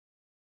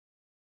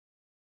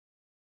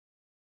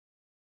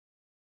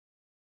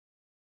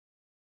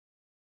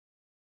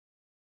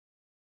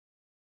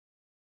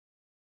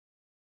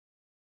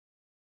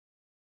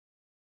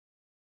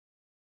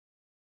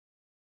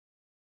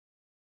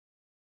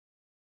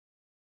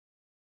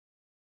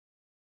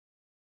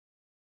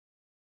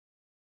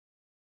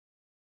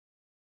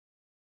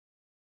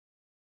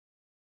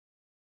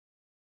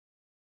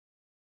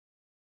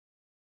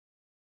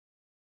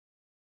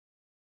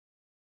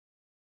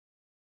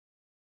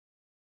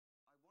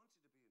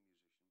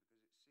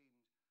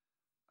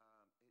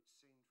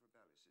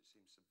rebellious, it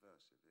seemed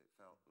subversive. It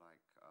felt like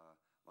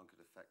one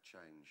could affect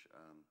change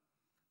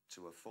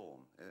to a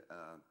form.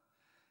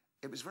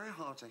 It was very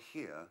hard to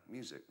hear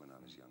music when I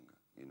was younger,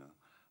 you know.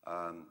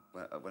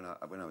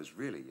 When I was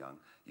really young,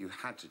 you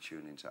had to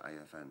tune into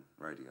AFN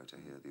radio to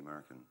hear the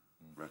American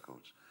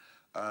records.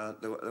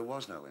 There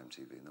was no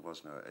MTV, and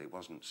it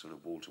wasn't sort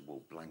of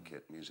wall-to-wall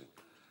blanket music.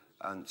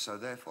 And so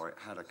therefore it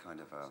had a kind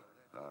of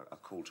a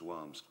call to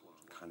arms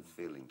kind of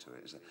feeling to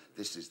it. Is that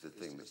this is the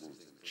thing that will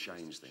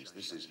change things.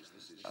 This is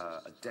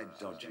a dead,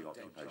 dodgy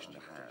occupation to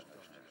have.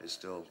 It's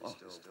still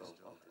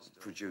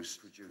produce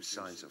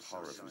signs of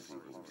horror from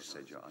people who just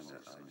said, yeah, I'm in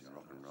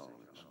rock and roll.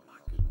 Oh my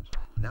goodness.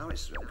 Now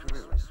it's a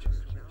career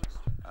opportunity.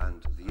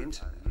 And the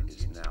internet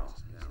is now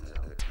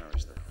that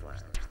carries the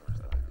flag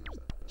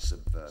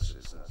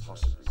subversive and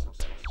possibly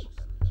rebellious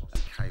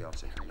and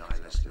chaotic and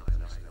nihilistic.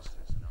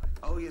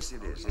 Oh yes,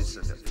 it is. It's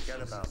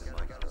forget about the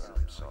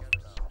Microsoft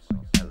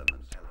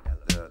element.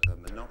 The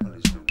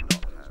monopolies do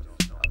not have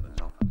a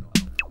monopoly.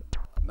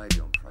 Maybe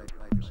on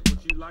programs. What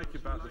you like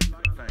about the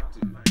fact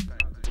is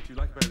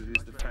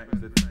the fact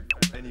that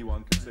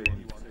anyone can say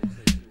anyone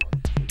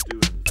do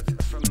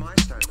it. From my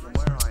stand, from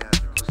where I am,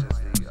 because of by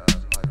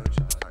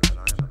virtue of the fact that I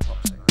am a pop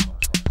singer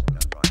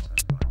and writer,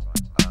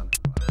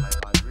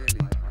 I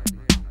really like.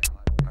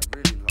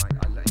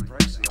 I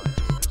embrace the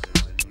idea that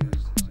there's a new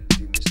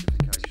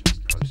demystification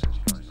process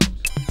going on.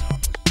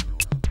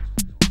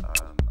 I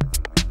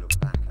think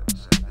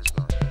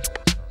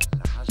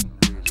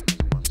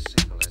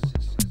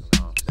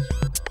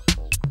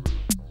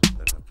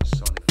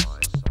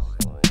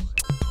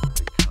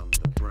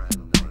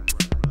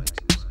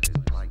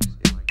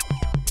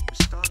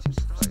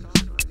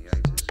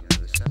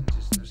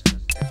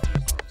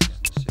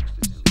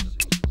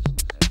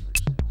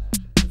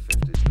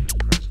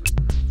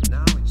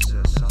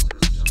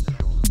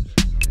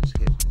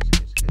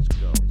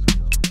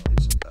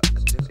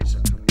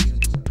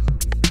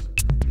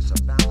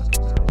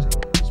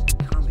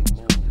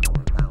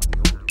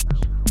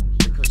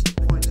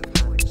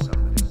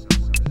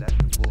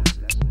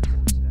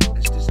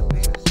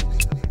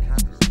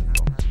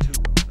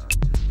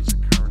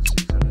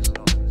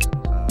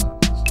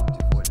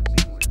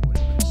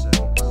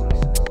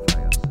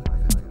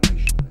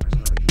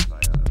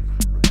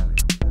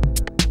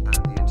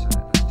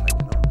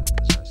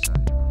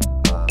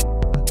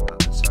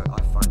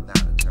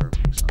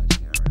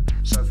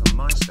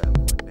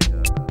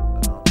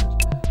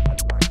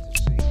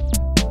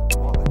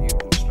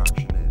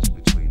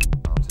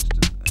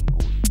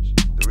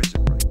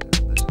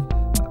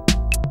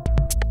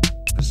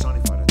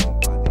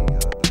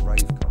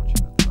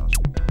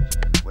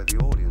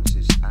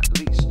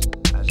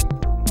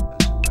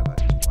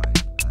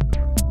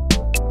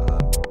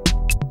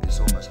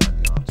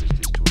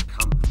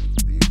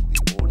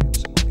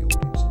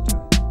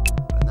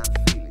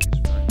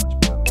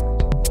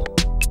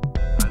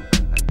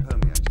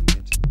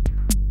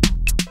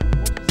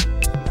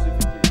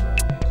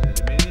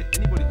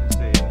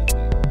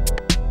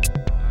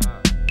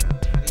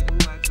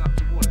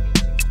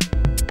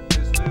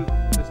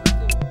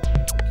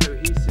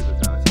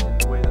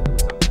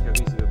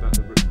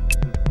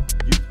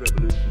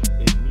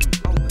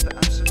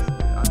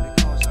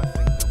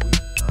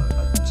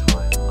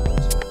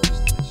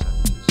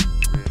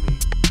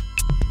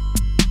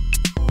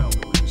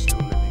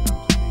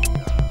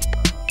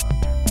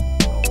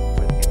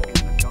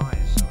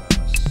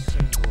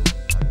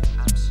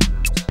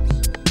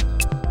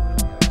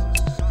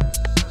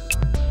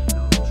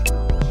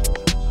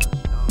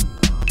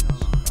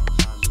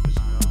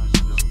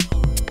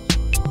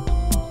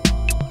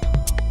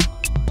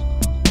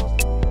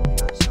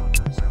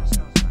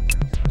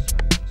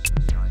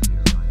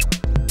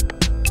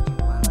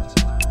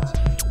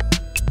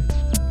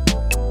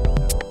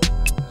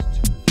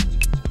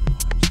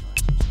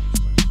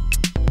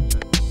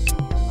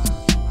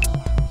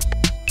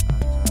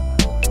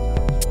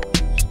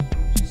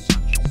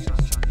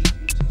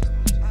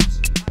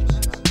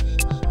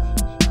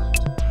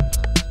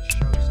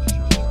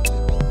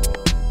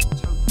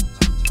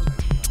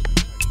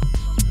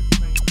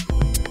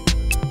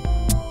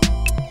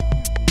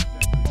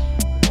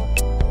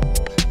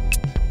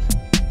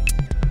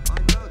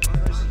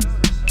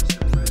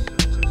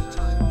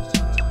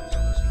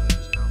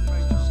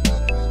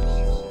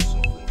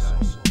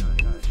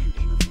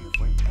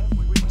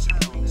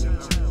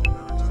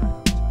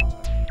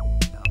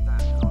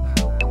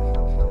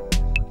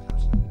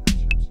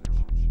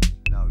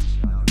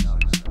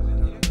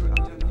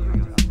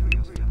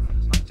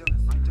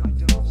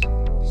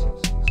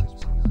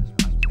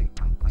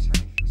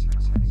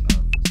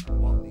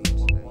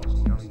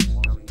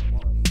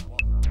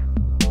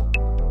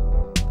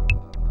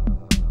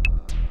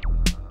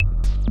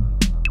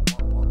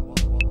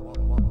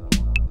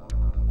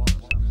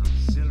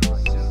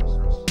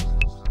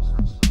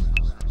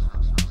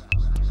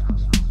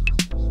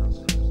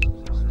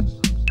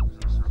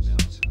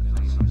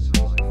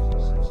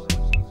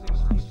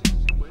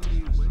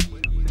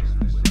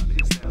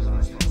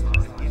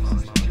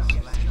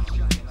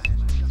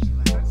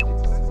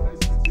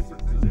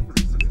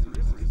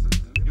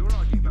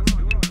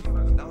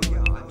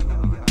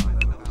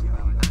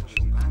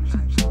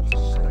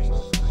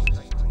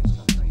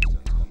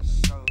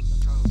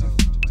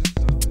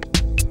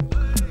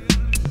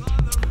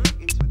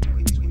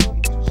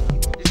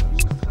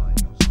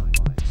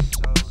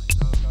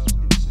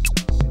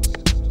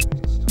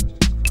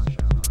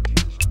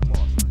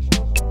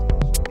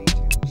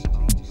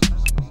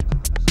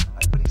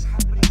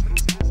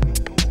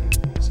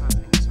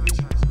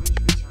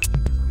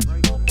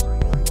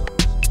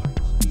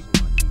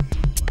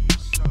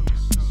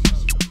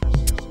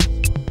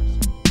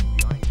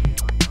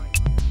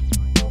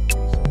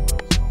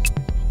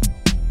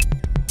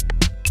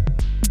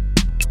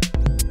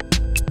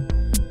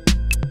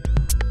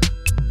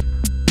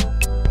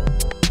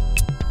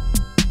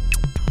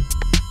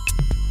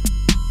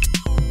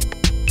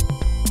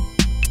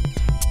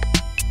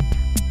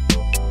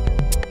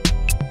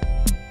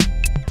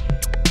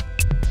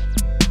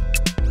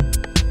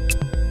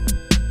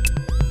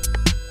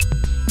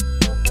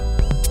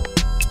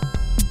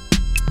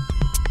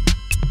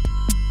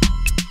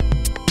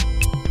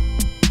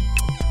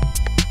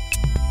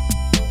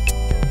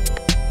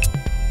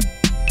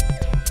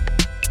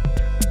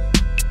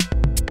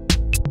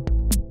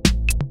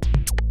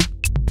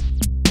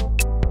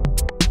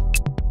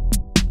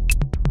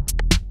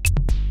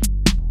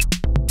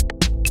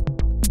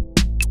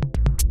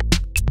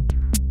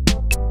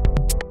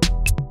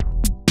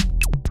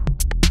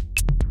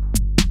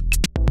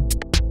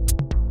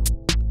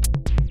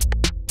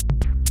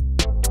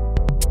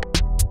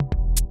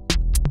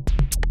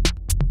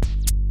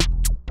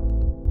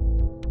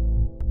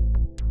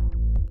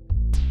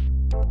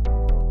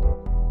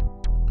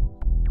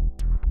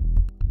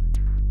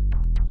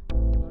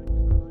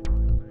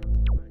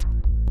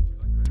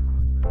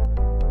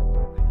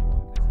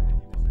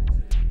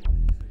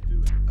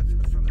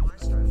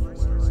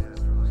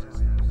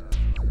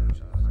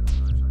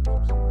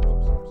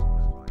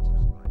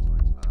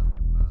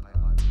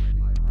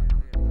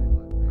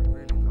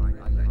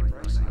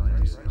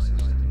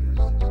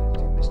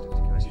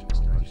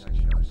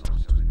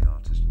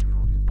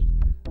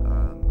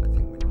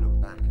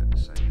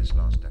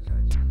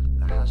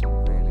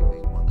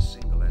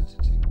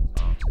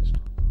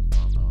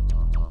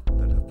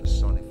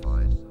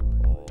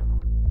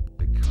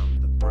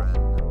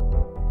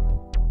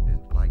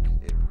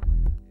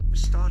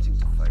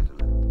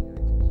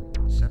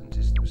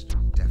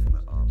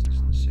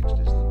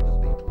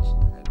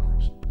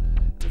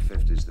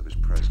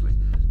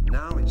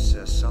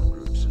It's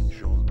subgroups and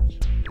genres.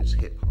 It's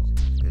hip hop.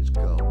 It's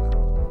girl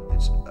power.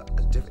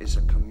 It's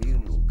a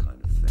communal kind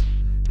of thing.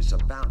 It's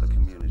about the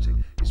community.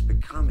 It's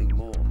becoming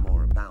more and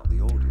more about the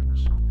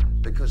audience,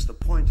 because the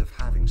point of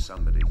having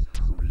somebody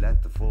who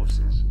led the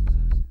forces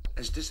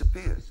has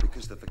disappeared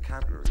because the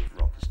vocabulary of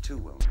rock is too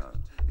well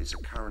known. It's a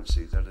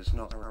currency that is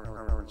not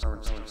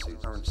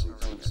currency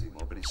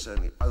anymore, but it's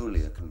certainly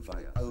only a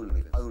conveyor,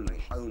 only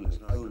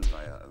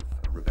conveyor of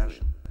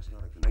rebellion.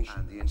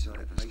 And the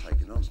internet has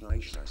taken on, I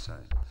say.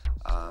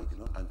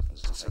 And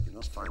so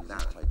find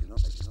that taken on,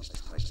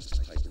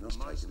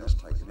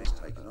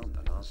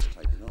 and artists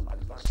taken on.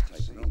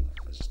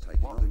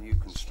 What the new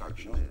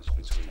construction is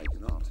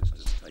between artists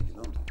has taken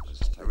on.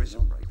 There is a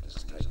break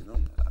that's taken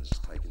on.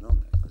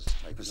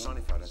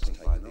 Personified, I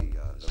think, by the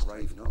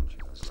rave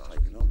culture has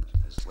taken on,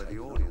 where the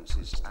audience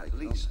is at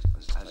least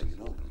as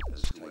important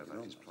as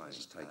whoever is playing.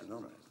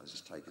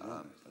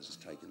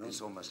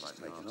 It's almost like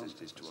the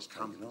artist is to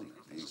accompany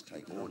the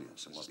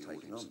audience and what the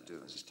audience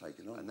is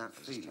doing. And that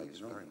feeling is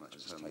very much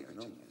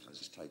permeating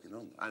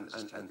and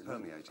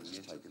permeating the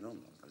internet.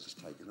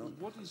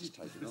 What is it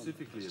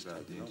specifically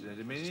about the internet?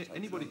 I mean,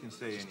 anybody can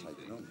say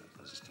anything.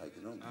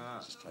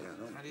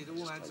 And it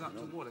all adds up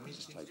to what? I mean,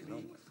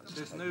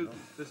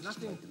 there's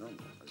nothing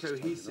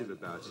cohesive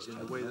about it in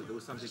the way that there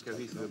was something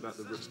cohesive about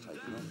the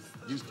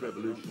youth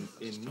revolution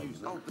in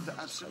music. Oh, but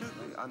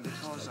absolutely. And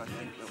because I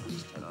think that we,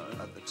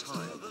 at the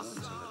time, up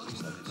until at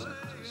least the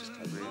 70s,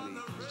 really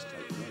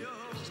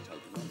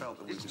felt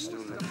that we were still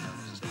living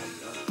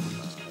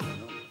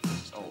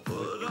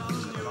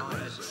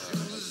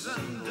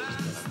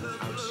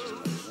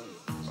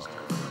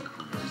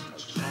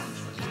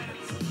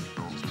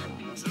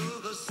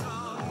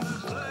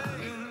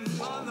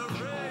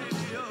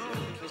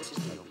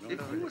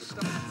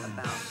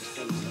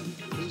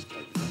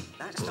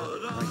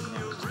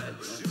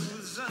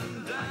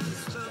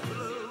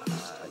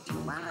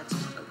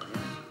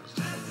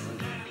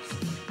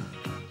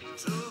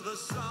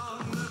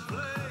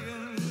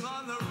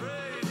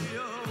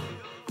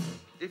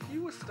If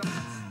you were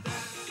stuck